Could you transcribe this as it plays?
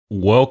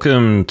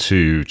Welcome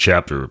to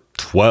chapter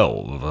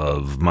 12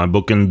 of my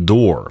book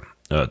Endure.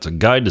 It's a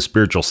guide to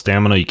spiritual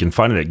stamina. You can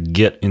find it at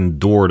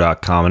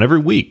getendure.com. And every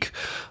week,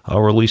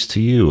 I'll release to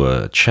you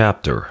a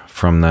chapter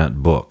from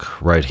that book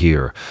right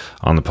here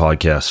on the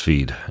podcast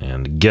feed.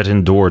 And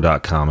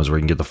getendure.com is where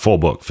you can get the full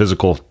book,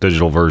 physical,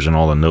 digital version,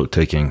 all the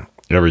note-taking.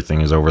 Everything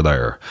is over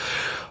there.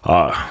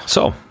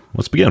 So,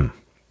 let's begin.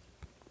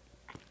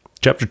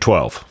 Chapter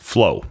 12,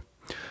 Flow.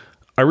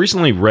 I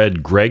recently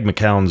read Greg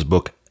McKeown's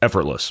book,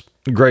 Effortless.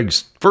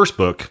 Greg's first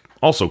book,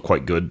 also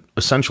quite good,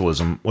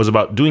 Essentialism, was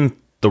about doing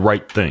the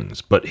right things,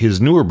 but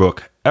his newer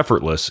book,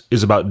 Effortless,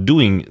 is about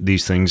doing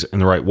these things in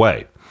the right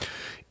way.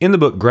 In the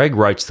book, Greg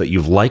writes that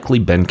you've likely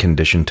been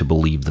conditioned to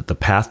believe that the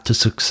path to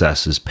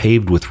success is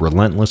paved with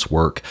relentless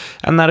work,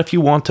 and that if you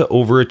want to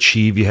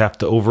overachieve, you have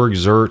to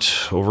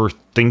overexert,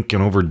 overthink,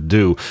 and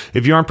overdo.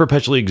 If you aren't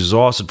perpetually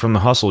exhausted from the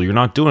hustle, you're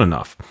not doing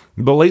enough.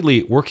 But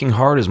lately, working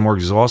hard is more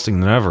exhausting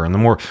than ever, and the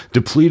more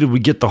depleted we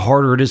get, the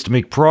harder it is to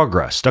make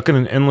progress. Stuck in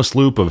an endless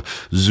loop of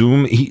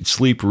Zoom, eat,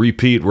 sleep,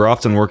 repeat, we're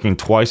often working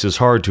twice as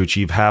hard to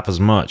achieve half as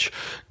much.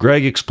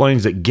 Greg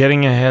explains that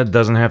getting ahead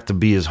doesn't have to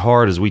be as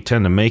hard as we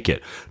tend to make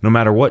it. No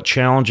matter what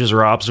challenges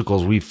or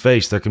obstacles we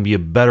face, there can be a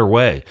better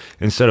way.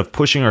 Instead of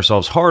pushing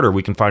ourselves harder,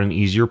 we can find an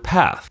easier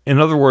path. In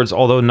other words,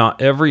 although not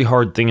every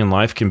hard thing in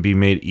life can be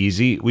made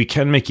easy, we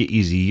can make it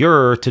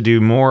easier to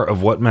do more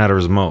of what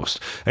matters most.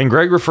 And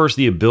Greg refers to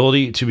the ability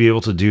to be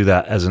able to do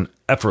that as an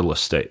effortless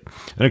state,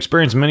 an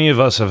experience many of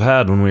us have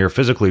had when we are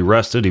physically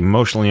rested,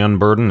 emotionally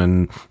unburdened,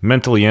 and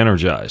mentally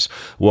energized,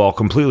 while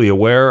completely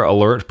aware,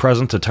 alert,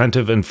 present,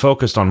 attentive, and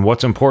focused on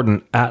what's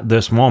important at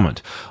this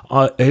moment,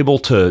 able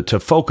to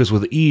focus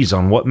with ease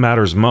on what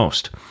matters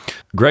most.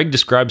 Greg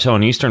describes how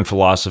in Eastern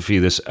philosophy,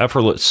 this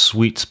effortless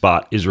sweet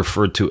spot is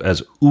referred to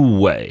as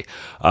wu-wei.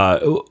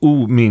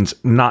 Wu means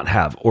not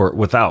have or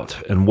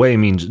without, and wei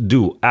means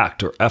do,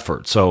 act, or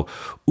effort. So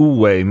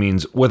wu-wei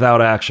means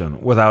without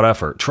action, without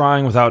effort,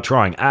 trying without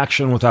trying,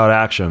 action without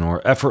action,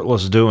 or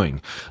effortless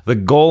doing. The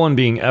goal in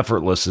being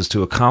effortless is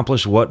to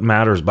accomplish what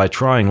matters by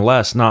trying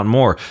less, not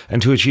more,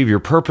 and to achieve your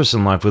purpose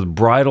in life with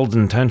bridled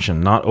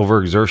intention, not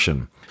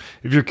overexertion.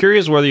 If you're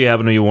curious whether you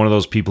happen to be one of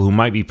those people who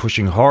might be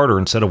pushing harder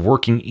instead of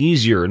working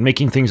easier and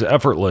making things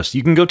effortless,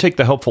 you can go take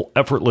the helpful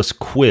Effortless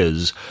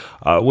quiz,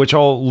 which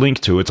I'll link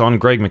to. It's on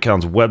Greg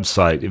McKeown's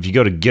website. If you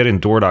go to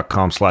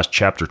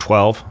getendure.com/chapter12/chapter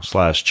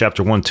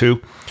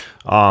 12,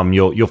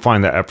 you'll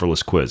find that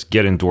Effortless quiz,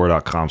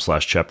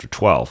 getendure.com/chapter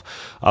 12.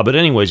 But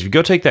anyways, if you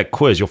go take that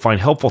quiz, you'll find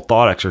helpful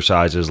thought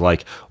exercises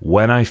like,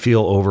 when I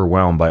feel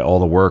overwhelmed by all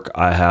the work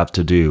I have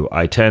to do,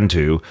 I tend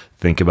to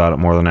think about it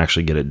more than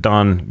actually get it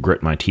done,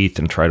 grit my teeth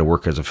and try to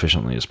work as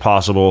efficiently as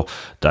possible,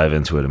 dive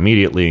into it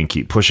immediately and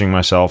keep pushing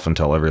myself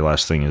until every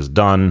last thing is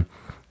done.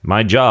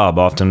 My job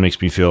often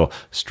makes me feel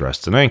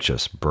stressed and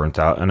anxious, burnt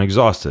out and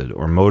exhausted,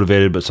 or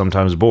motivated but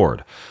sometimes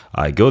bored.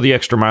 I go the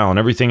extra mile in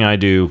everything I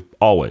do,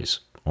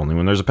 always. Only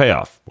when there's a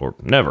payoff, or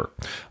never.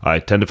 I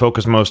tend to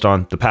focus most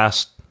on the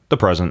past, the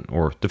present,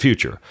 or the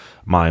future.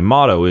 My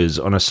motto is,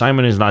 an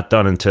assignment is not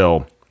done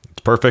until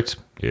it's perfect,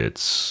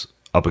 it's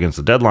up against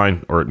the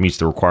deadline, or it meets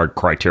the required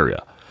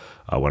criteria.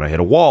 When I hit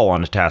a wall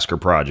on a task or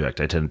project,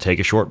 I tend to take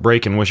a short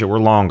break and wish it were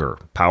longer,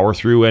 power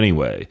through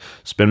anyway,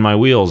 spin my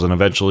wheels, and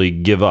eventually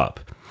give up.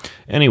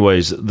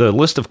 Anyways, the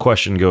list of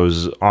questions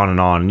goes on,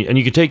 and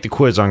you can take the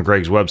quiz on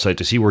Greg's website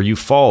to see where you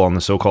fall on the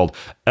so-called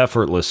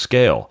effortless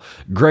scale.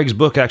 Greg's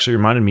book actually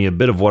reminded me a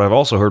bit of what I've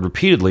also heard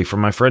repeatedly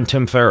from my friend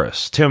Tim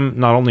Ferriss. Tim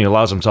not only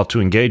allows himself to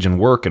engage in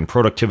work and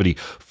productivity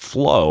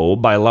flow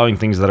by allowing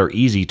things that are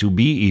easy to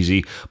be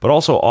easy, but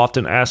also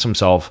often asks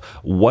himself,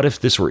 what if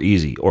this were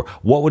easy? Or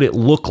what would it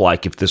look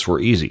like if this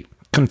were easy?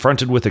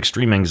 Confronted with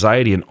extreme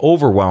anxiety and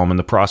overwhelm in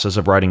the process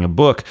of writing a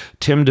book,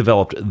 Tim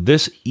developed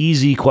this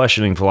easy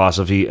questioning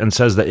philosophy and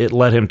says that it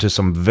led him to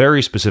some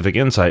very specific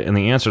insight and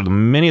the answer to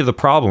many of the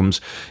problems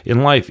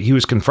in life he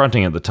was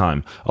confronting at the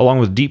time, along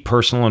with deep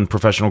personal and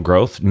professional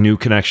growth, new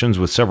connections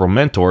with several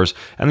mentors,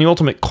 and the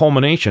ultimate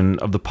culmination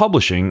of the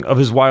publishing of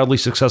his wildly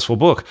successful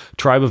book,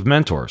 Tribe of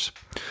Mentors.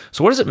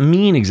 So what does it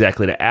mean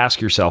exactly to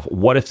ask yourself,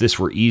 what if this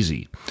were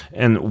easy?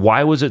 And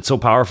why was it so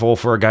powerful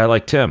for a guy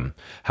like Tim?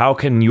 How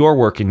can your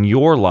work in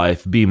your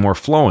life be more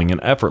flowing and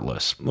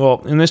effortless?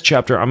 Well, in this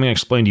chapter, I'm going to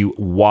explain to you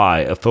why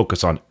a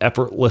focus on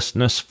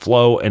effortlessness,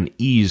 flow, and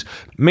ease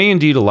may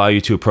indeed allow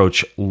you to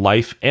approach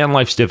life and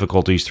life's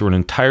difficulties through an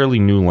entirely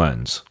new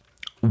lens.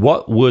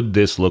 What would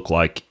this look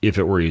like if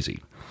it were easy?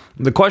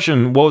 The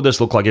question, what would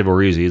this look like if it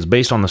were easy, is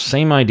based on the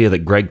same idea that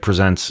Greg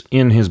presents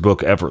in his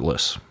book,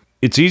 Effortless.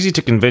 It's easy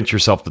to convince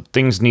yourself that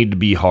things need to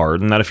be hard,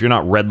 and that if you're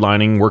not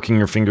redlining, working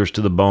your fingers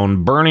to the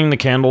bone, burning the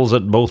candles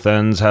at both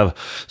ends, have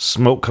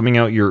smoke coming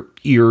out your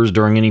ears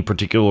during any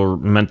particular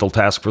mental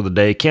task for the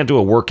day, can't do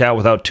a workout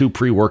without 2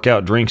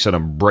 pre-workout drinks and a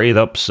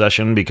braid-up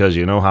session because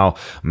you know how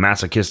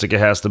masochistic it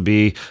has to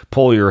be,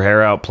 pull your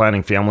hair out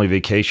planning family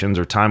vacations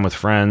or time with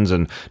friends,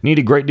 and need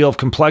a great deal of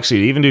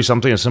complexity to even do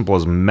something as simple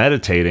as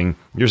meditating,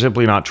 you're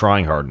simply not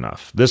trying hard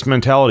enough. This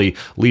mentality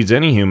leads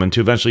any human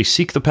to eventually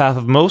seek the path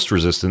of most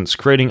resistance,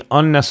 creating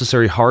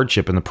unnecessary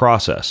hardship in the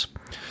process.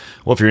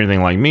 Well, if you're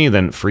anything like me,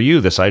 then for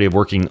you, this idea of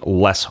working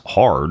less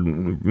hard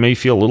may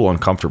feel a little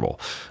uncomfortable,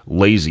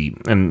 lazy,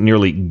 and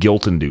nearly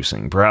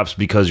guilt-inducing, perhaps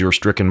because you're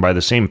stricken by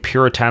the same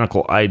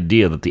puritanical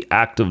idea that the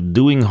act of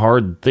doing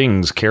hard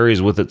things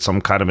carries with it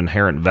some kind of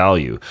inherent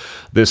value.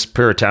 This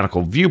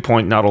puritanical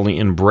viewpoint not only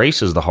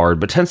embraces the hard,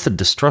 but tends to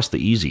distrust the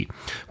easy.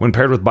 When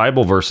paired with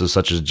Bible verses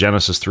such as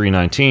Genesis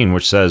 3:19,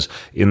 which says,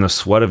 "In the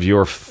sweat of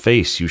your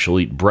face you shall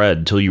eat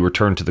bread till you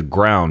return to the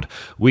ground,"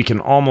 we can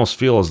almost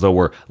feel as though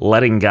we're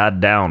letting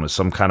God down as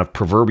some kind of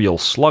proverbial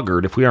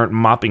sluggard if we aren't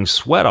mopping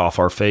sweat off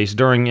our face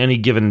during any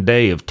given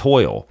day of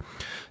toil.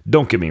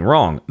 Don't get me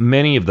wrong,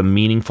 many of the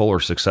meaningful or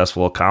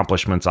successful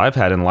accomplishments I've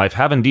had in life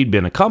have indeed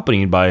been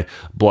accompanied by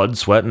blood,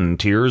 sweat, and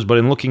tears, but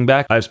in looking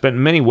back, I've spent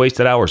many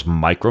wasted hours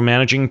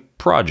micromanaging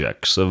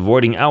projects,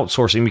 avoiding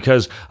outsourcing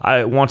because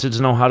I wanted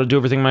to know how to do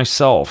everything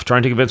myself,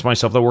 trying to convince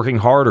myself that working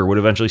harder would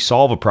eventually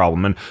solve a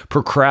problem, and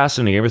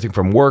procrastinating everything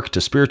from work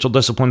to spiritual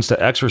disciplines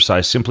to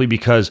exercise simply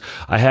because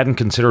I hadn't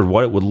considered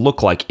what it would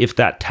look like if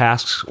that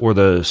task or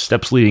the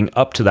steps leading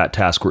up to that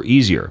task were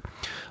easier.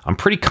 I'm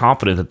pretty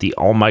confident that the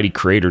Almighty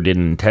Creator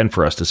didn't intend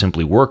for us to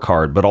simply work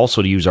hard, but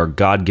also to use our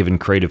God-given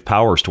creative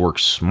powers to work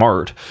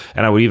smart.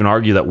 And I would even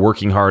argue that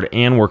working hard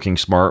and working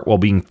smart while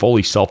being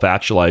fully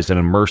self-actualized and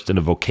immersed in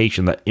a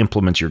vocation that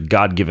implements your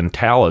God-given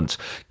talents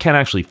can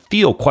actually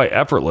feel quite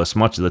effortless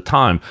much of the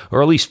time,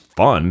 or at least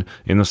fun,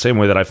 in the same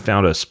way that I've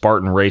found a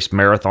Spartan race,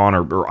 marathon,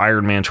 or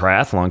Ironman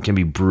triathlon can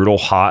be brutal,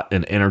 hot,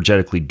 and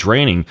energetically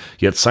draining,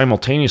 yet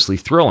simultaneously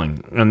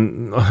thrilling,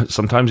 and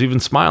sometimes even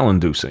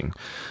smile-inducing.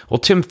 Well,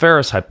 Tim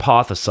Ferriss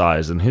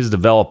hypothesized in his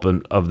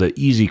development of the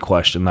easy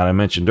question that I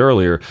mentioned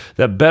earlier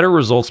that better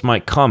results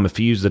might come if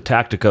he used the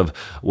tactic of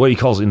what he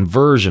calls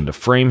inversion to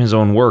frame his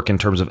own work in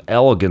terms of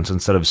elegance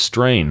instead of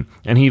strain,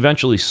 and he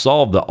eventually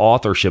solved the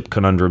authorship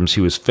conundrums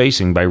he was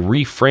facing by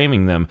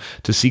reframing them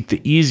to seek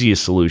the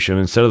easiest solution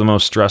instead of the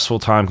most stressful,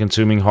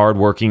 time-consuming,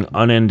 hard-working,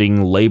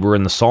 unending labor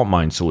in the salt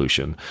mine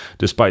solution,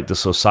 despite the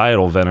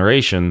societal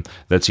veneration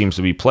that seems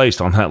to be placed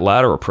on that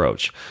latter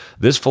approach.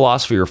 This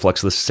philosophy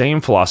reflects the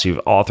same philosophy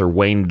of author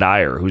Wayne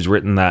Dyer, who's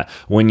written that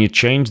when you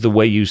change the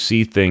way you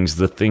see things,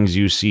 the things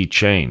you see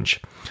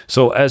change.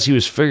 So as he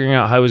was figuring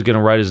out how he was going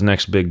to write his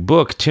next big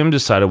book, Tim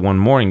decided one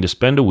morning to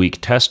spend a week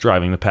test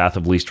driving the path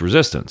of least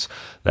resistance.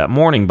 That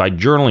morning, by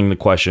journaling the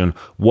question,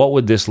 what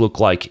would this look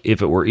like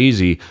if it were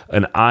easy,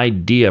 an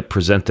idea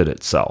presented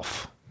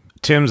itself.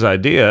 Tim's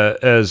idea,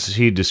 as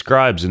he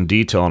describes in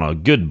detail in a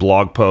good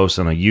blog post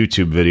and a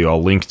YouTube video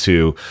I'll link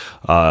to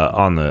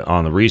on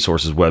the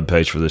resources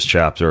webpage for this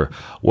chapter,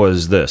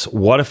 was this: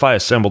 what if I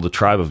assembled a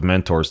tribe of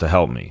mentors to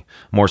help me?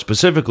 More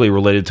specifically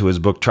related to his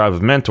book Tribe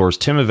of Mentors,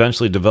 Tim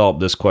eventually developed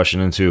this question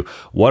into,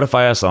 what if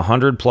I asked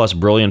 100 plus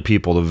brilliant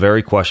people the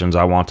very questions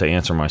I want to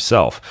answer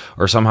myself,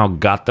 or somehow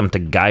got them to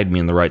guide me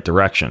in the right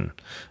direction?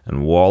 And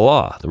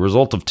voila, the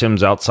result of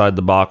Tim's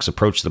outside-the-box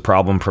approach to the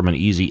problem from an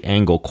easy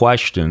angle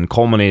question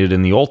culminated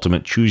in the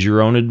ultimate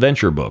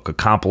choose-your-own-adventure book, a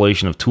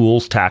compilation of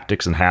tools,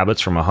 tactics, and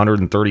habits from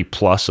 130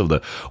 plus of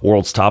the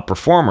world's top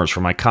performers,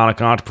 from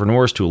iconic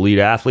entrepreneurs to elite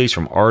athletes,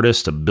 from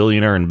artists to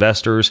billionaire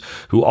investors,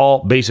 who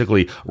all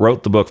basically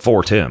wrote the book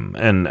for Tim,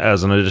 and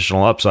as an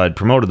additional upside,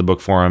 promoted the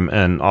book for him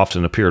and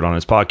often appeared on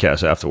his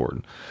podcast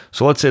afterward.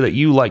 So let's say that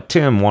you, like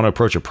Tim, want to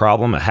approach a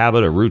problem, a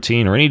habit, a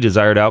routine, or any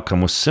desired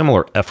outcome with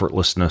similar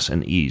effortlessness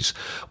and ease.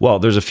 Well,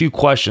 there's a few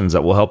questions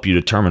that will help you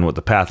determine what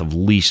the path of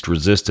least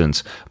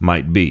resistance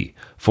might be.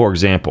 For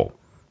example,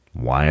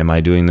 why am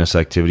I doing this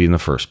activity in the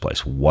first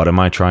place? What am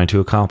I trying to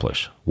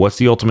accomplish? What's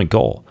the ultimate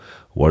goal?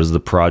 What does the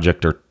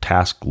project or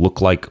task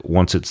look like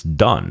once it's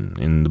done?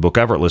 In the book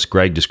Effortless,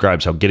 Greg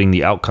describes how getting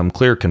the outcome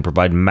clear can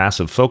provide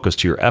massive focus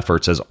to your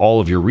efforts as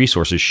all of your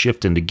resources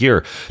shift into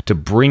gear to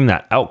bring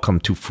that outcome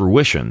to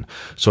fruition.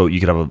 So you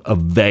could have a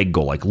vague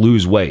goal like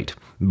lose weight.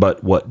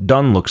 But what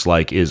done looks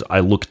like is I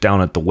look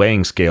down at the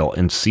weighing scale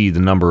and see the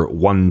number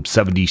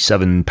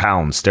 177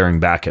 pounds staring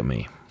back at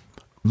me.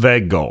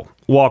 Vague goal: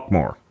 walk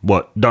more.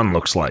 What done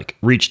looks like: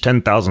 reach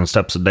 10,000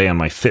 steps a day on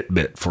my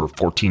Fitbit for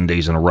 14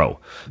 days in a row.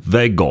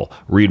 Vague goal: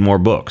 read more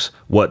books.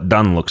 What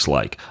done looks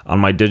like: on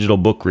my digital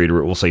book reader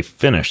it will say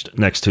finished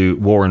next to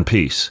War and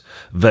Peace.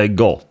 Vague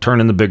goal: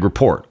 turn in the big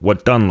report.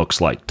 What done looks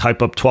like: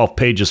 type up 12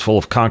 pages full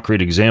of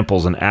concrete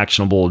examples and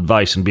actionable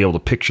advice and be able to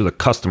picture the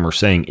customer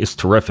saying it's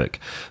terrific.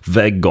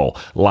 Vague goal: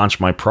 launch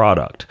my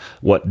product.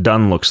 What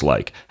done looks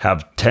like: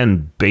 have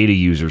 10 beta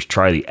users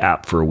try the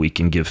app for a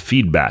week and give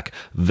feedback.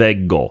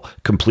 Vague goal: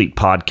 complete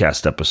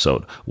podcast episode.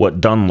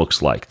 What done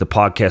looks like: the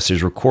podcast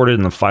is recorded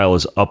and the file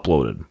is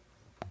uploaded.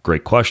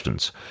 Great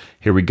questions.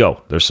 Here we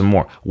go. There's some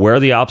more. Where are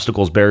the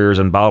obstacles, barriers,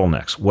 and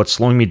bottlenecks? What's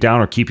slowing me down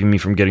or keeping me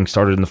from getting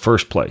started in the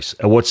first place?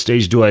 At what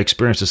stage do I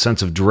experience a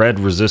sense of dread,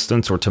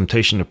 resistance, or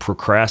temptation to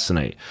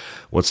procrastinate?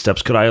 What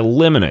steps could I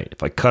eliminate?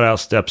 If I cut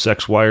out steps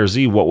X, Y, or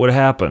Z, what would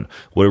happen?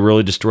 Would it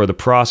really destroy the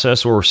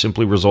process or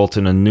simply result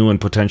in a new and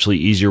potentially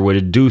easier way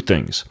to do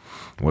things?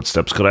 What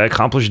steps could I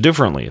accomplish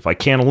differently? If I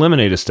can't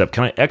eliminate a step,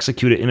 can I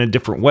execute it in a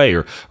different way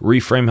or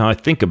reframe how I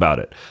think about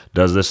it?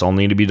 Does this all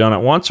need to be done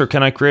at once, or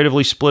can I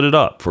creatively split it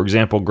up? For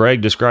example,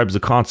 Greg describes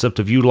the concept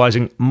of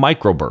utilizing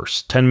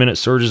microbursts, 10-minute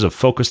surges of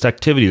focused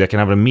activity that can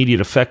have an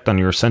immediate effect on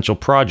your essential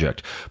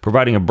project,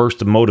 providing a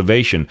burst of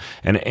motivation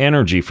and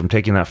energy from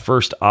taking that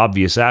first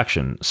obvious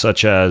action,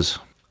 such as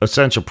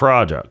essential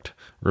project,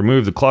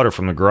 remove the clutter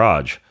from the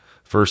garage.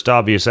 First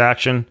obvious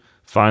action,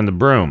 find the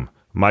broom.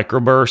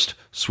 Microburst,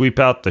 sweep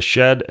out the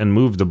shed and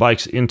move the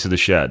bikes into the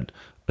shed.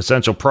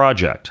 Essential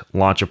project,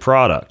 launch a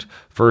product.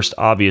 First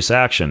obvious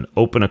action,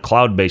 open a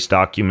cloud-based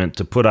document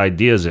to put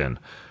ideas in.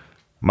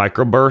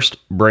 Microburst,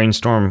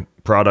 brainstorm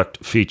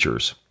product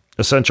features.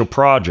 Essential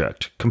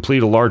project,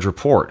 complete a large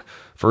report.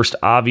 First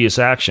obvious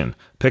action,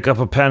 pick up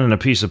a pen and a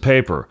piece of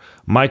paper.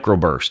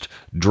 Microburst,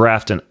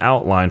 draft an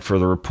outline for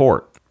the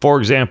report. For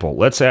example,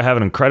 let's say I have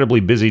an incredibly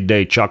busy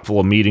day chock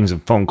full of meetings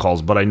and phone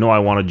calls, but I know I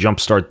want to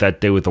jumpstart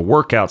that day with a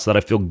workout so that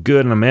I feel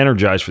good and I'm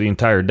energized for the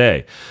entire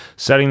day.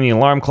 Setting the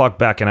alarm clock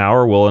back an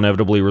hour will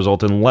inevitably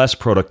result in less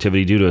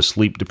productivity due to a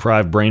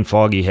sleep-deprived,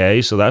 brain-foggy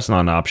hay, so that's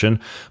not an option.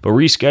 But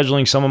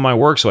rescheduling some of my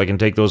work so I can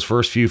take those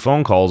first few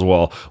phone calls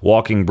while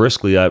walking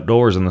briskly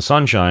outdoors in the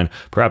sunshine,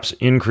 perhaps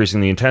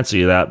increasing the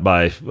intensity of that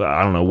by,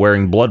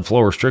 wearing blood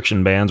flow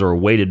restriction bands or a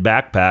weighted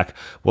backpack,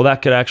 well,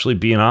 that could actually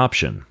be an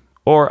option.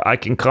 Or I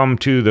can come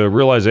to the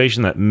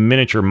realization that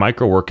miniature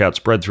micro workouts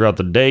spread throughout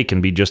the day can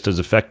be just as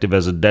effective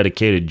as a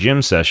dedicated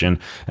gym session,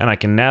 and I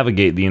can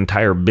navigate the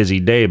entire busy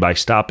day by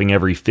stopping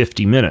every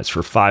 50 minutes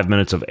for 5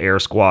 minutes of air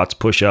squats,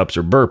 push-ups,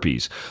 or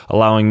burpees,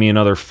 allowing me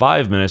another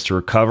 5 minutes to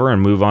recover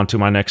and move on to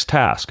my next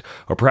task.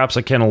 Or perhaps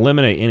I can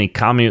eliminate any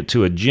commute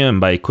to a gym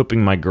by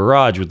equipping my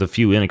garage with a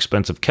few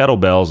inexpensive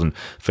kettlebells and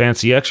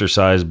fancy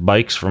exercise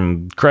bikes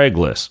from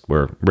Craigslist,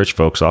 where rich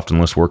folks often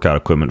list workout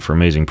equipment for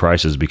amazing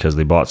prices because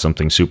they bought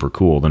something super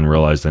cool, then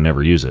realize they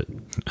never use it.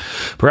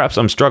 Perhaps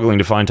I'm struggling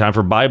to find time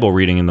for Bible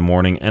reading in the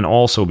morning and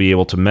also be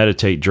able to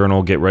meditate,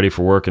 journal, get ready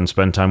for work, and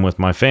spend time with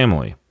my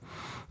family.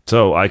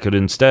 So I could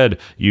instead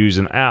use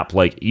an app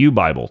like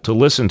YouBible to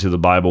listen to the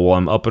Bible while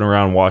I'm up and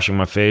around washing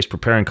my face,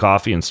 preparing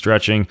coffee, and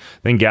stretching,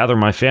 then gather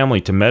my family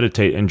to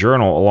meditate and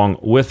journal along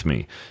with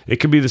me. It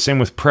could be the same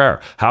with prayer.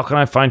 How can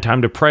I find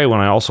time to pray when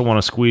I also want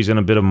to squeeze in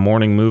a bit of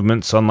morning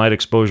movement, sunlight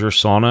exposure,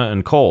 sauna,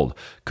 and cold?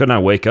 Couldn't I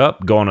wake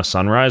up, go on a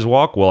sunrise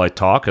walk while I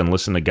talk and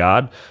listen to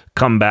God,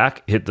 come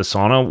back, hit the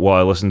sauna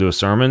while I listen to a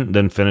sermon,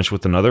 then finish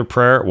with another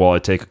prayer while I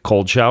take a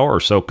cold shower or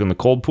soak in the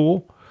cold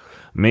pool?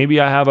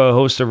 Maybe I have a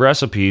host of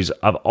recipes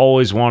I've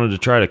always wanted to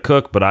try to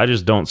cook, but I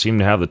just don't seem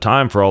to have the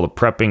time for all the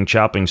prepping,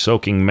 chopping,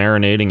 soaking,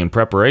 marinating, and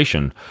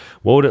preparation.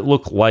 What would it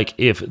look like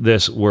if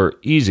this were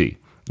easy?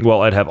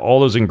 Well, I'd have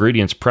all those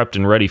ingredients prepped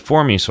and ready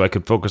for me so I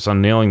could focus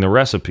on nailing the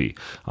recipe.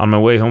 On my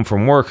way home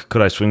from work,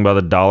 could I swing by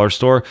the dollar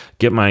store,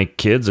 get my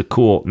kids a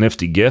cool,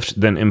 nifty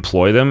gift, then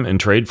employ them and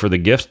trade for the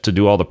gift to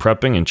do all the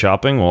prepping and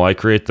chopping while I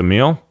create the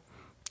meal?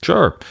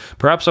 Sure.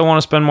 Perhaps I want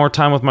to spend more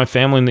time with my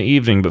family in the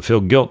evening, but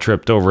feel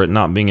guilt-tripped over it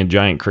not being a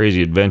giant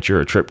crazy adventure,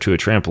 a trip to a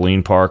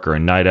trampoline park, or a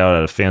night out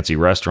at a fancy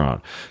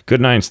restaurant.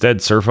 Couldn't I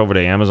instead surf over to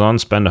Amazon,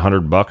 spend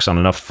 $100 on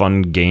enough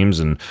fun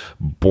games and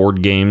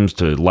board games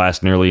to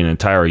last nearly an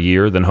entire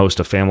year, then host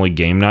a family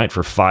game night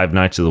for 5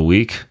 nights of the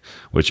week?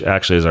 Which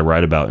actually, as I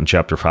write about in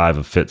Chapter 5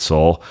 of Fit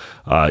Soul,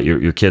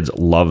 your kids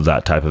love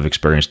that type of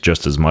experience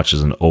just as much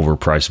as an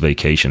overpriced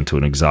vacation to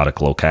an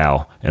exotic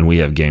locale. And we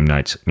have game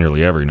nights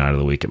nearly every night of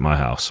the week at my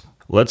house.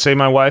 Let's say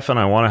my wife and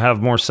I want to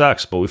have more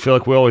sex, but we feel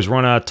like we always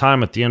run out of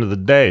time at the end of the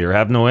day or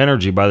have no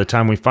energy by the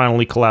time we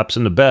finally collapse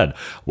into bed.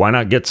 Why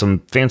not get some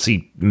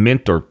fancy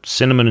mint or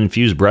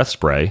cinnamon-infused breath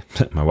spray?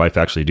 My wife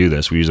actually do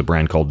this. We use a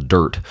brand called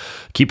Dirt.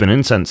 Keep an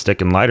incense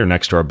stick and lighter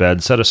next to our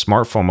bed. Set a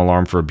smartphone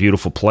alarm for a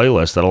beautiful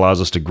playlist that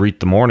allows us to greet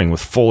the morning with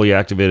fully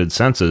activated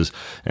senses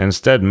and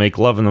instead make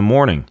love in the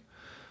morning.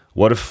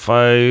 What if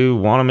I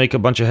want to make a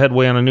bunch of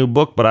headway on a new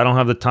book, but I don't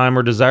have the time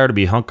or desire to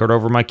be hunkered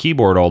over my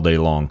keyboard all day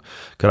long?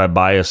 Could I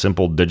buy a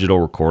simple digital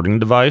recording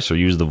device or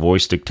use the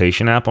voice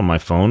dictation app on my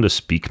phone to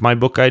speak my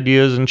book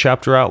ideas and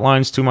chapter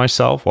outlines to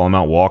myself while I'm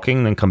out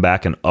walking, then come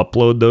back and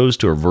upload those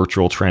to a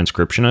virtual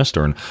transcriptionist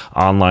or an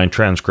online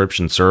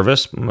transcription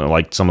service,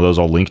 like some of those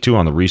I'll link to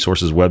on the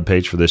resources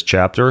webpage for this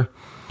chapter?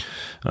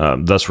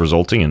 Thus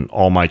resulting in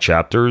all my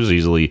chapters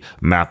easily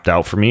mapped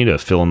out for me to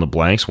fill in the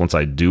blanks once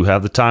I do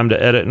have the time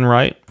to edit and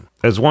write.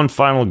 As one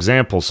final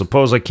example,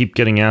 suppose I keep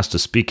getting asked to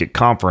speak at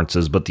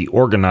conferences, but the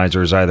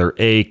organizers either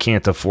A,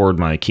 can't afford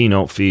my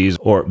keynote fees,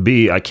 or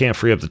B, I can't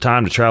free up the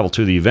time to travel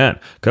to the event.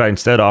 Could I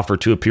instead offer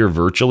to appear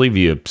virtually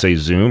via, say,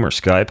 Zoom or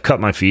Skype, cut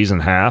my fees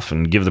in half,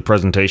 and give the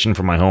presentation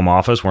from my home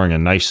office wearing a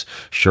nice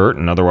shirt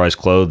and otherwise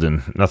clothed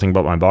in nothing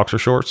but my boxer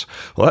shorts?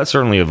 Well, that's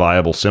certainly a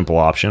viable, simple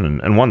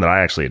option, and one that I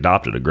actually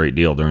adopted a great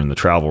deal during the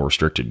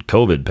travel-restricted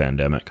COVID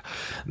pandemic.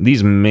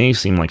 These may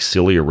seem like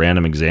silly or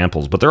random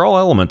examples, but they're all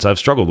elements I've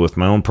struggled with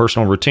in my own personal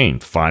routine: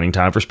 finding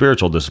time for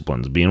spiritual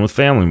disciplines, being with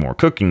family more,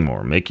 cooking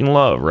more, making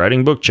love,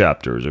 writing book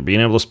chapters, or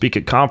being able to speak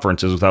at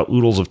conferences without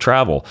oodles of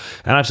travel.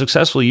 And I've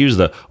successfully used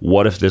the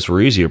what if this were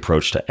easy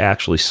approach to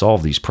actually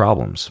solve these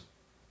problems.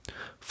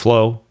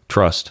 Flow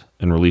trust,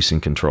 and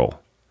releasing control.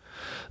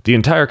 The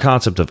entire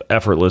concept of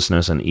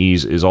effortlessness and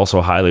ease is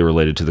also highly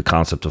related to the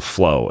concept of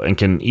flow and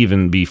can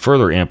even be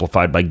further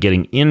amplified by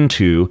getting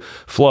into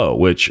flow,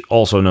 which,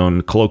 also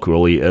known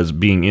colloquially as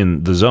being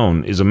in the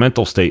zone, is a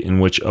mental state in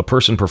which a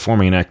person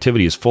performing an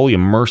activity is fully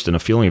immersed in a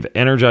feeling of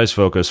energized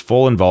focus,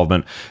 full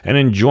involvement, and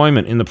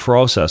enjoyment in the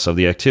process of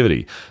the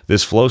activity.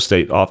 This flow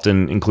state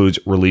often includes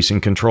releasing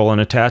control and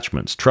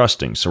attachments,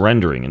 trusting,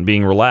 surrendering, and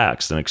being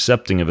relaxed and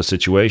accepting of a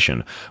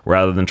situation,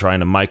 rather than trying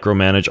to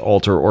micromanage,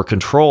 alter, or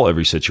control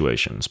every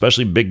situation,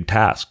 especially big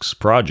tasks,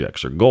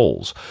 projects, or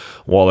goals.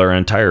 While there are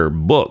entire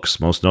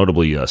books, most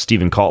notably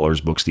Stephen Kotler's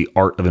books, The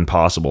Art of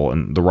Impossible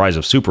and The Rise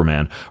of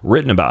Superman,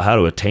 written about how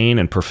to attain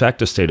and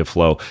perfect a state of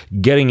flow,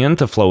 getting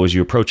into flow as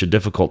you approach a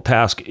difficult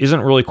task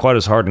isn't really quite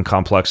as hard and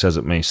complex as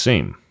it may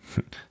seem.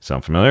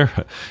 Sound familiar?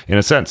 In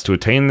a sense, to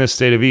attain this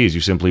state of ease, you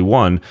simply,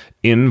 1,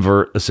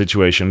 invert a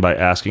situation by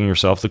asking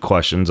yourself the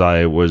questions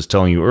I was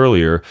telling you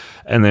earlier,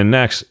 and then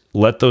next,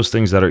 let those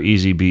things that are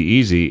easy be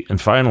easy,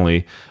 and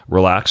finally,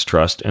 relax,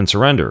 trust, and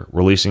surrender,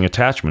 releasing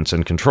attachments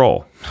and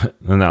control.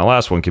 And that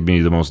last one can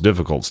be the most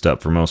difficult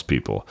step for most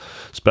people,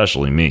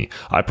 especially me.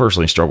 I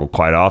personally struggle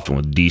quite often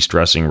with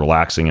de-stressing,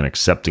 relaxing, and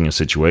accepting a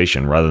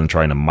situation rather than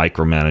trying to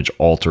micromanage,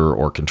 alter,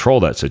 or control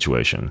that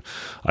situation.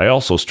 I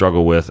also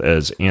struggle with,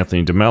 as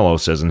Anthony DeMello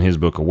says in his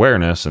book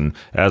Awareness, and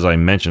as I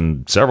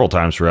mentioned several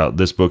times throughout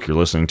this book you're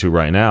listening to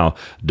right now,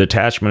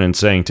 detachment and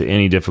saying to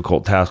any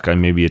difficult task I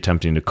may be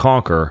attempting to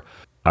conquer,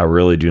 I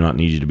really do not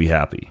need you to be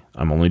happy.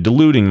 I'm only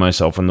deluding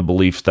myself in the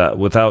belief that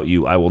without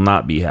you, I will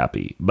not be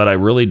happy. But I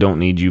really don't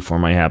need you for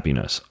my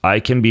happiness. I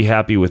can be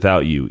happy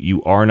without you.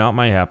 You are not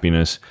my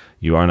happiness.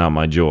 You are not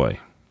my joy.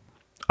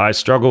 I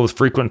struggle with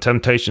frequent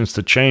temptations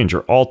to change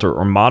or alter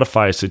or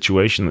modify a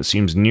situation that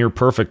seems near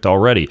perfect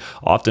already,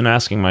 often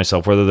asking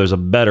myself whether there's a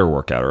better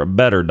workout or a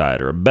better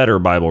diet or a better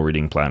Bible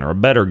reading plan or a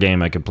better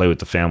game I could play with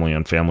the family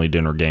on family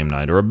dinner game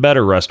night or a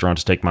better restaurant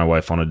to take my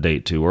wife on a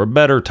date to or a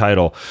better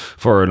title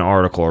for an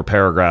article or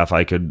paragraph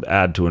I could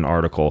add to an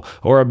article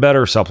or a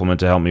better supplement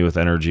to help me with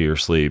energy or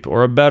sleep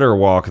or a better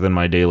walk than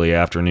my daily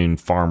afternoon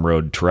farm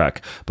road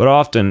trek. But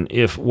often,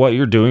 if what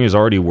you're doing is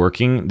already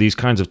working, these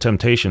kinds of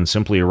temptations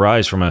simply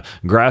arise from a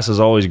grass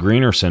is always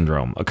greener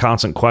syndrome, a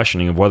constant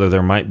questioning of whether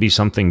there might be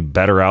something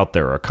better out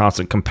there, a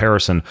constant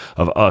comparison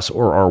of us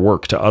or our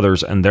work to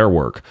others and their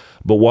work.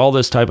 But while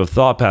this type of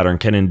thought pattern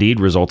can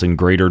indeed result in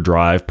greater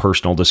drive,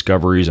 personal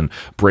discoveries, and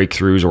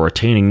breakthroughs or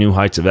attaining new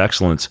heights of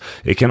excellence,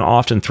 it can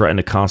often threaten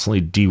to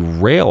constantly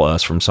derail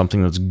us from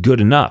something that's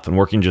good enough and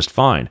working just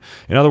fine.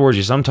 In other words,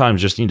 you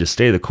sometimes just need to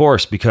stay the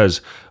course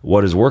because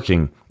what is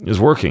working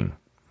is working.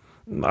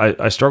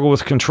 I struggle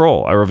with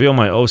control. I reveal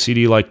my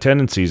OCD-like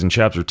tendencies in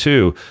Chapter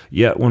 2,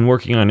 yet when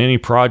working on any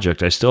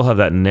project, I still have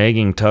that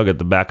nagging tug at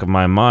the back of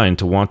my mind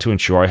to want to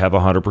ensure I have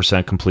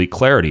 100% complete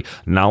clarity,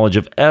 knowledge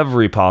of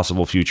every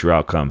possible future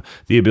outcome,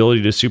 the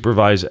ability to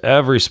supervise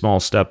every small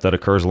step that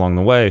occurs along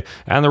the way,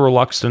 and the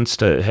reluctance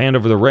to hand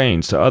over the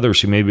reins to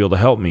others who may be able to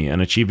help me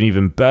and achieve an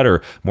even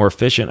better, more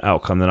efficient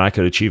outcome than I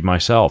could achieve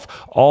myself.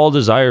 All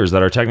desires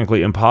that are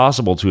technically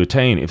impossible to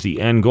attain if the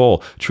end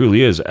goal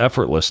truly is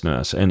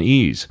effortlessness and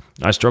ease.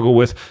 I struggle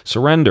with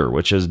surrender,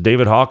 which, as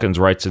David Hawkins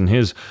writes in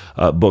his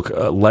book,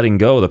 Letting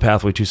Go, The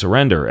Pathway to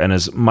Surrender, and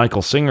as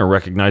Michael Singer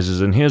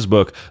recognizes in his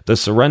book, the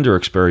surrender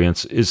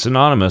experience is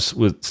synonymous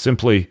with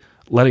simply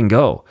letting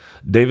go.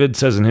 David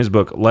says in his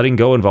book, letting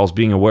go involves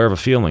being aware of a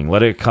feeling,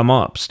 letting it come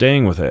up,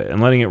 staying with it, and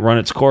letting it run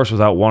its course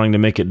without wanting to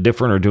make it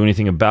different or do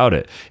anything about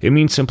it. It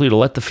means simply to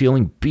let the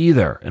feeling be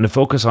there and to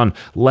focus on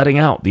letting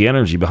out the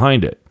energy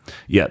behind it.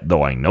 Yet,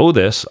 though I know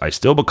this, I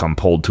still become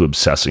pulled to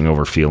obsessing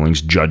over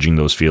feelings, judging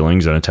those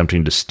feelings, and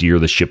attempting to steer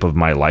the ship of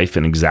my life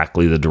in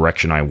exactly the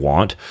direction I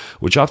want,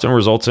 which often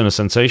results in a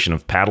sensation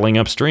of paddling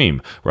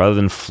upstream rather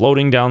than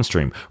floating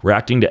downstream,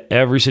 reacting to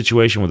every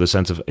situation with a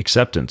sense of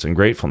acceptance and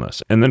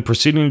gratefulness, and then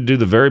proceeding to do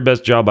the very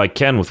best job I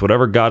can with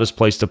whatever God has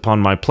placed upon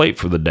my plate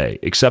for the day,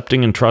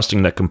 accepting and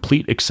trusting that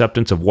complete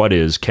acceptance of what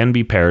is can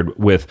be paired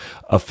with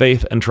a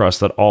faith and trust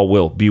that all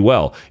will be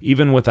well,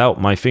 even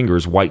without my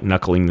fingers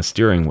white-knuckling the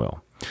steering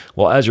wheel.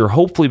 Well, as you're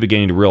hopefully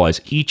beginning to realize,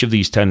 each of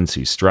these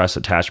tendencies, stress,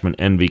 attachment,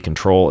 envy,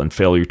 control, and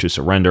failure to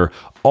surrender,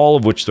 all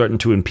of which threaten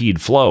to impede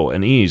flow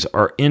and ease,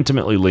 are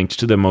intimately linked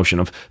to the emotion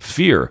of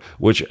fear,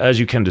 which, as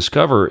you can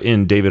discover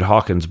in David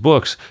Hawkins'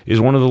 books, is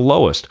one of the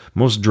lowest,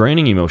 most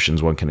draining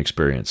emotions one can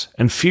experience.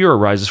 And fear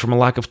arises from a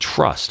lack of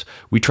trust.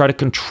 We try to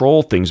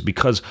control things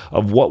because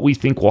of what we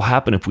think will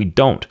happen if we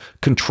don't.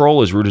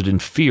 Control is rooted in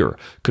fear.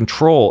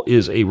 Control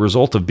is a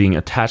result of being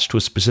attached to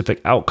a specific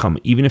outcome,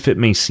 even if it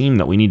may seem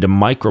that we need to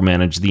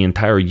micromanage the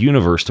entire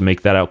universe to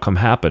make that outcome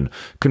happen.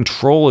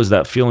 Control is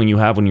that feeling you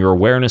have when your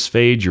awareness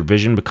fades, your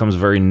vision becomes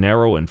very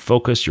narrow and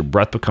focused, your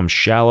breath becomes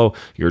shallow,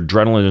 your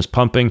adrenaline is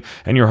pumping,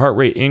 and your heart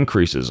rate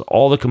increases,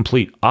 all the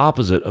complete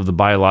opposite of the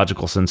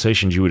biological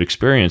sensations you would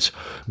experience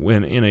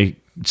when in a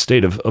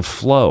state of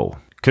flow.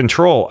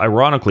 Control,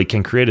 ironically,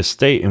 can create a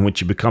state in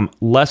which you become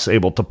less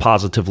able to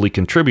positively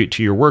contribute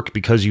to your work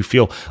because you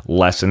feel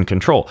less in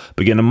control,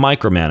 begin to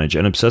micromanage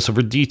and obsess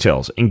over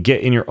details, and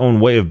get in your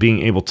own way of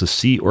being able to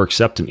see or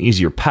accept an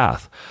easier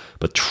path.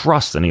 But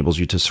trust enables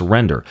you to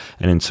surrender,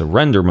 and in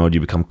surrender mode, you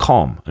become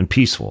calm and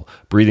peaceful.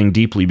 Breathing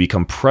deeply, you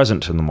become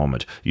present in the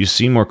moment. You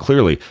see more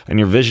clearly, and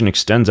your vision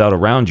extends out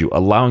around you,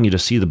 allowing you to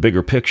see the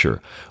bigger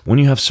picture. When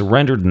you have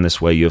surrendered in this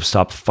way, you have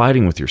stopped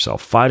fighting with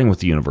yourself, fighting with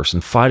the universe,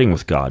 and fighting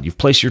with God. You've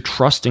placed your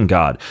trust in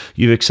God.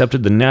 You've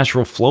accepted the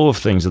natural flow of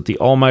things that the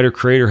Almighty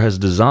Creator has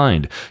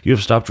designed. You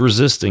have stopped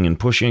resisting and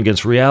pushing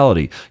against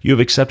reality. You have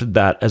accepted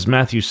that, as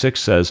Matthew 6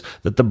 says,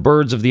 that the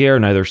birds of the air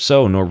neither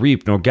sow nor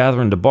reap nor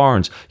gather into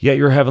barns, yet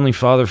your heavenly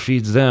Father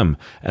feeds them,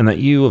 and that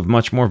you, of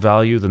much more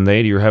value than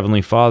they to your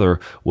heavenly Father,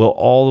 will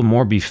all the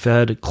more be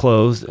fed,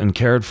 clothed, and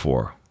cared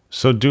for.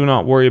 So do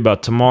not worry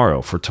about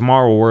tomorrow, for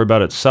tomorrow will worry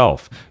about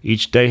itself.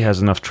 Each day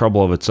has enough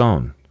trouble of its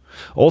own.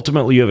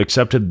 Ultimately, you have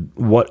accepted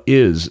what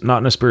is, not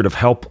in a spirit of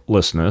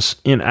helplessness,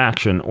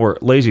 inaction, or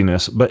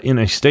laziness, but in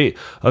a state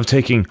of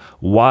taking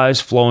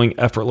wise, flowing,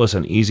 effortless,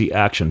 and easy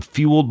action,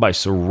 fueled by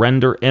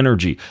surrender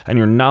energy and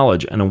your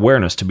knowledge and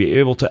awareness to be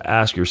able to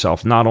ask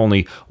yourself not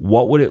only,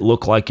 what would it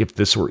look like if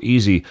this were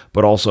easy,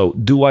 but also,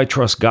 do I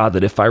trust God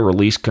that if I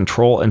release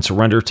control and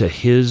surrender to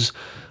His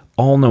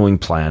all-knowing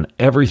plan,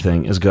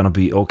 everything is going to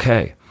be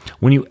okay?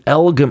 When you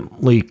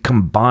elegantly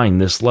combine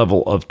this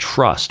level of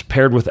trust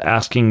paired with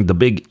asking the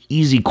big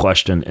easy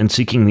question and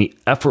seeking the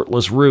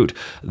effortless route,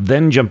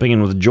 then jumping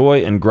in with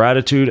joy and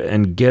gratitude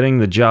and getting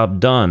the job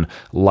done,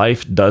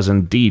 life does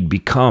indeed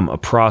become a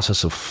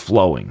process of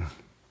flowing.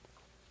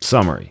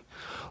 Summary.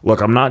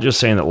 Look, I'm not just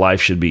saying that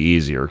life should be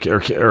easy or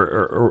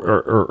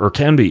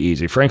can be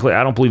easy. Frankly,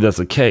 I don't believe that's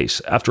the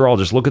case. After all,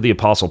 just look at the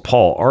Apostle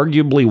Paul,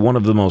 arguably one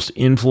of the most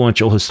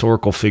influential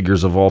historical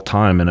figures of all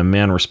time and a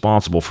man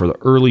responsible for the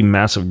early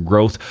massive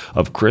growth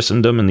of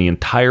Christendom and the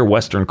entire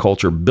Western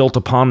culture built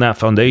upon that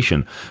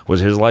foundation. Was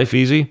his life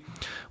easy?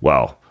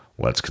 Well,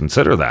 let's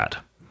consider that.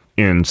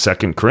 In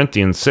 2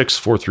 Corinthians 6,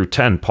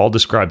 4-10, Paul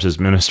describes his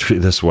ministry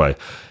this way.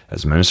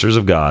 As ministers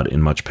of God,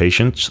 in much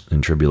patience,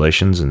 in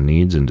tribulations, and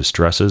needs, and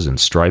distresses, and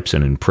stripes,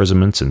 and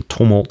imprisonments, and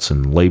tumults,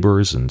 and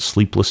labors, and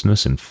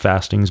sleeplessness, and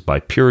fastings,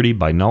 by purity,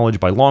 by knowledge,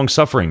 by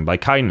long-suffering, by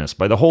kindness,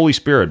 by the Holy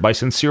Spirit, by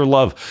sincere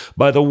love,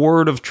 by the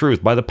word of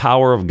truth, by the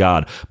power of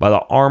God, by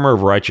the armor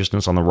of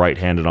righteousness on the right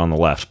hand and on the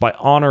left, by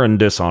honor and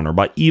dishonor,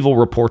 by evil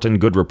report and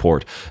good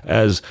report,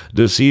 as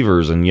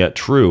deceivers and yet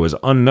true, as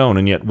unknown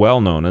and yet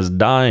well-known, as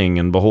dying,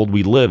 and behold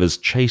we live, as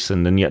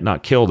chastened and yet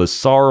not killed, as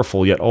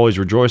sorrowful yet always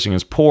rejoicing,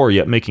 as poor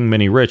yet making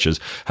many rich, as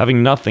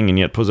having nothing and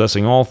yet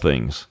possessing all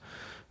things.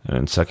 And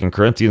in 2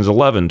 Corinthians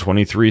 11,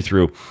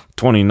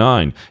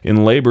 23-29,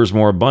 in labors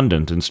more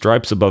abundant, in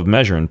stripes above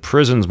measure, in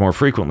prisons more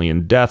frequently,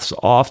 in deaths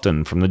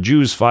often. From the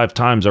Jews 5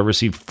 times I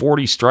received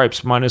 40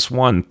 stripes minus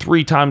 1.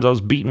 3 times I was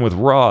beaten with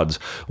rods.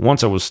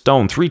 Once I was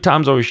stoned. 3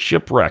 times I was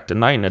shipwrecked. A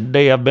night and a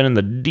day I've been in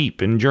the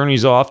deep, in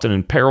journeys often,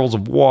 in perils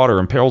of water,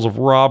 in perils of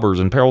robbers,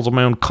 in perils of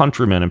my own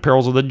countrymen, in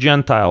perils of the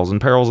Gentiles, in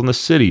perils in the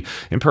city,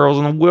 in perils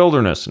in the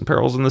wilderness, in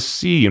perils in the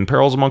sea, in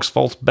perils amongst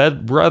false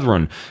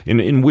brethren,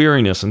 in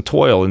weariness and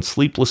toil, in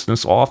sleeplessness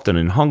often,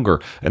 in hunger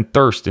and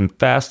thirst, in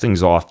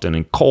fastings often,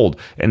 in cold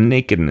and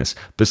nakedness.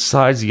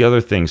 Besides the other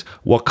things,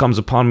 what comes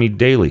upon me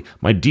daily,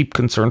 my deep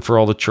concern for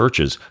all the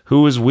churches.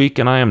 Who is weak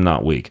and I am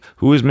not weak?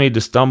 Who is made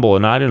to stumble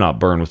and I do not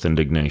burn with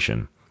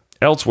indignation?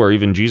 Elsewhere,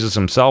 even Jesus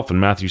himself in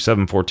Matthew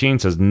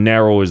 7:14 says,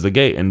 narrow is the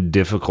gate and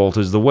difficult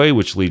is the way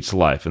which leads to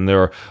life, and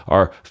there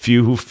are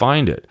few who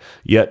find it.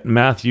 Yet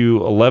Matthew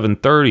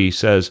 11:30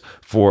 says,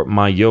 for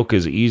my yoke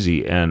is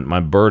easy and my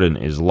burden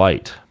is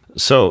light.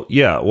 So,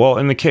 yeah, well,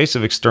 in the case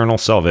of external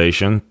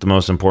salvation, the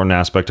most important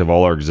aspect of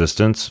all our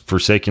existence,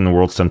 forsaking the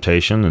world's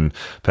temptation and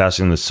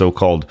passing the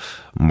so-called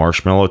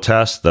marshmallow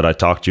test that I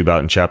talked to you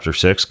about in chapter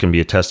 6 can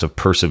be a test of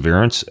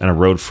perseverance and a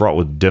road fraught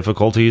with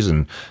difficulties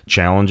and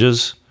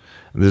challenges.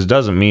 This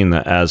doesn't mean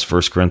that, as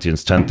 1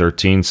 Corinthians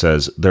 10:13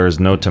 says, there is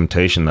no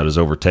temptation that has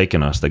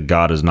overtaken us that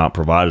God has not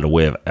provided a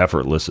way of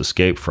effortless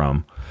escape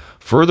from.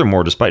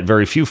 Furthermore, despite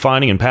very few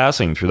finding and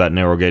passing through that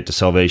narrow gate to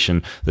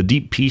salvation, the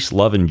deep peace,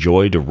 love, and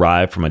joy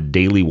derived from a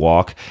daily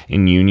walk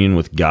in union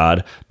with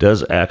God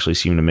does actually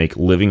seem to make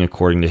living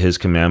according to His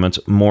commandments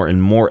more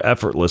and more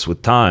effortless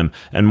with time,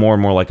 and more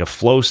like a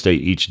flow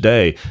state each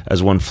day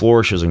as one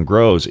flourishes and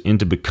grows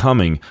into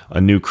becoming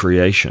a new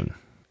creation.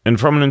 And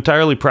from an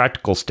entirely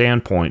practical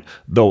standpoint,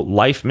 though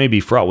life may be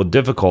fraught with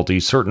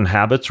difficulties, certain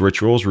habits,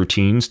 rituals,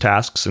 routines,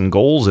 tasks, and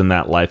goals in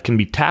that life can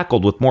be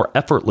tackled with more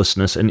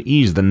effortlessness and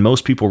ease than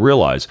most people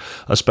realize,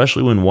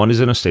 especially when one is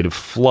in a state of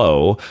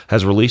flow,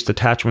 has released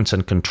attachments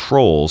and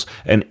controls,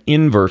 and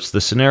inverts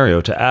the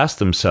scenario to ask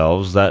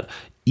themselves that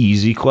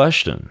easy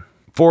question.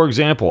 For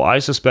example, I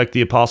suspect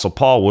the Apostle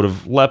Paul would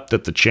have leapt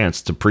at the chance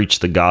to preach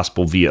the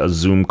gospel via a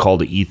Zoom call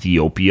to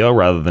Ethiopia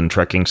rather than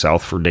trekking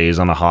south for days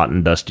on a hot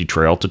and dusty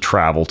trail to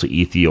travel to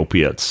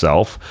Ethiopia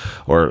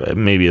itself. Or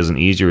maybe as an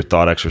easier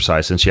thought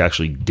exercise, since he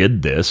actually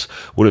did this,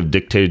 would have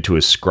dictated to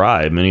his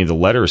scribe many of the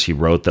letters he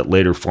wrote that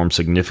later formed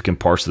significant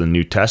parts of the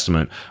New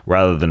Testament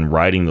rather than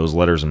writing those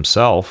letters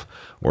himself.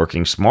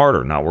 Working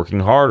smarter, not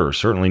working harder,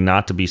 certainly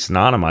not to be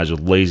synonymized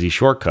with lazy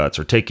shortcuts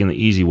or taking the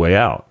easy way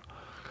out.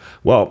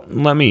 Well,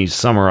 let me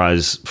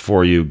summarize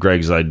for you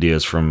Greg's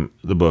ideas from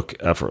the book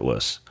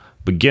Effortless.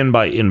 Begin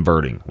by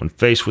inverting. When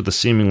faced with a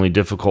seemingly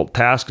difficult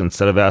task,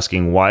 instead of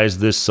asking, why is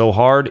this so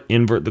hard?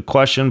 Invert the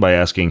question by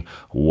asking,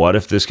 what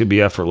if this could be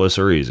effortless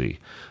or easy?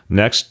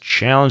 Next,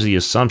 challenge the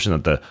assumption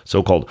that the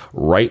so-called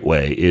right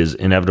way is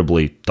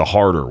inevitably the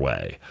harder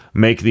way.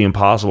 Make the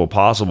impossible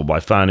possible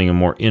by finding a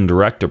more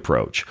indirect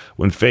approach.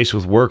 When faced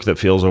with work that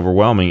feels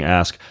overwhelming,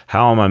 ask,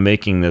 how am I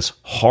making this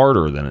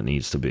harder than it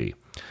needs to be?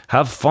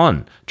 Have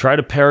fun. Try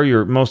to pair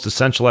your most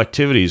essential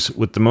activities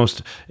with the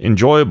most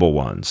enjoyable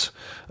ones.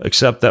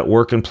 Accept that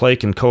work and play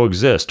can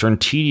coexist. Turn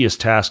tedious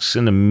tasks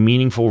into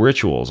meaningful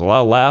rituals.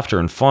 Allow laughter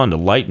and fun to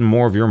lighten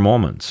more of your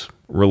moments.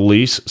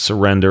 Release,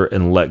 surrender,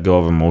 and let go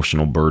of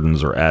emotional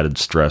burdens or added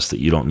stress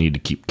that you don't need to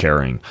keep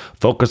carrying.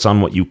 Focus on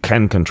what you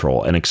can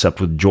control and accept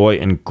with joy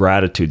and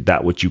gratitude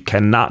that which you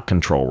cannot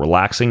control,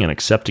 relaxing and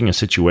accepting a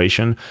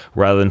situation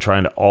rather than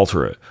trying to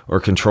alter it or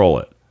control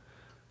it.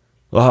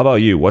 Well, how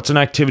about you? What's an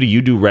activity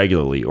you do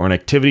regularly or an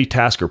activity,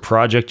 task, or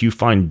project you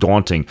find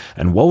daunting?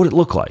 And what would it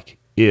look like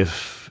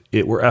if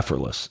it were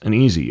effortless and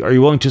easy? Are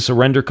you willing to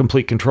surrender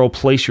complete control,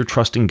 place your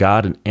trust in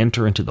God, and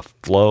enter into the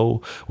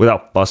flow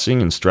without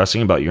fussing and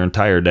stressing about your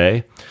entire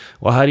day?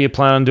 Well, how do you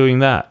plan on doing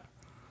that?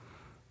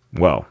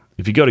 Well,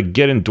 if you go to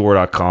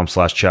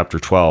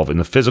getendure.com/chapter12, in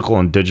the physical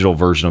and digital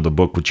version of the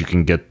book, which you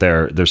can get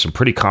there, there's some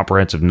pretty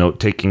comprehensive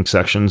note-taking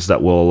sections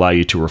that will allow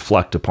you to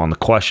reflect upon the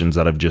questions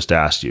that I've just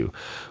asked you,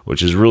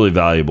 which is really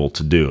valuable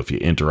to do if you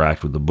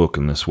interact with the book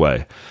in this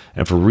way.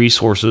 And for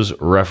resources,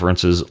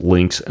 references,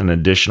 links, and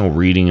additional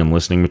reading and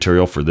listening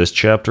material for this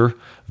chapter,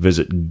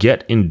 visit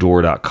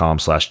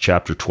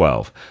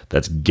getendure.com/chapter12.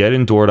 That's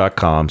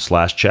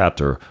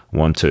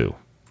getendure.com/chapter12.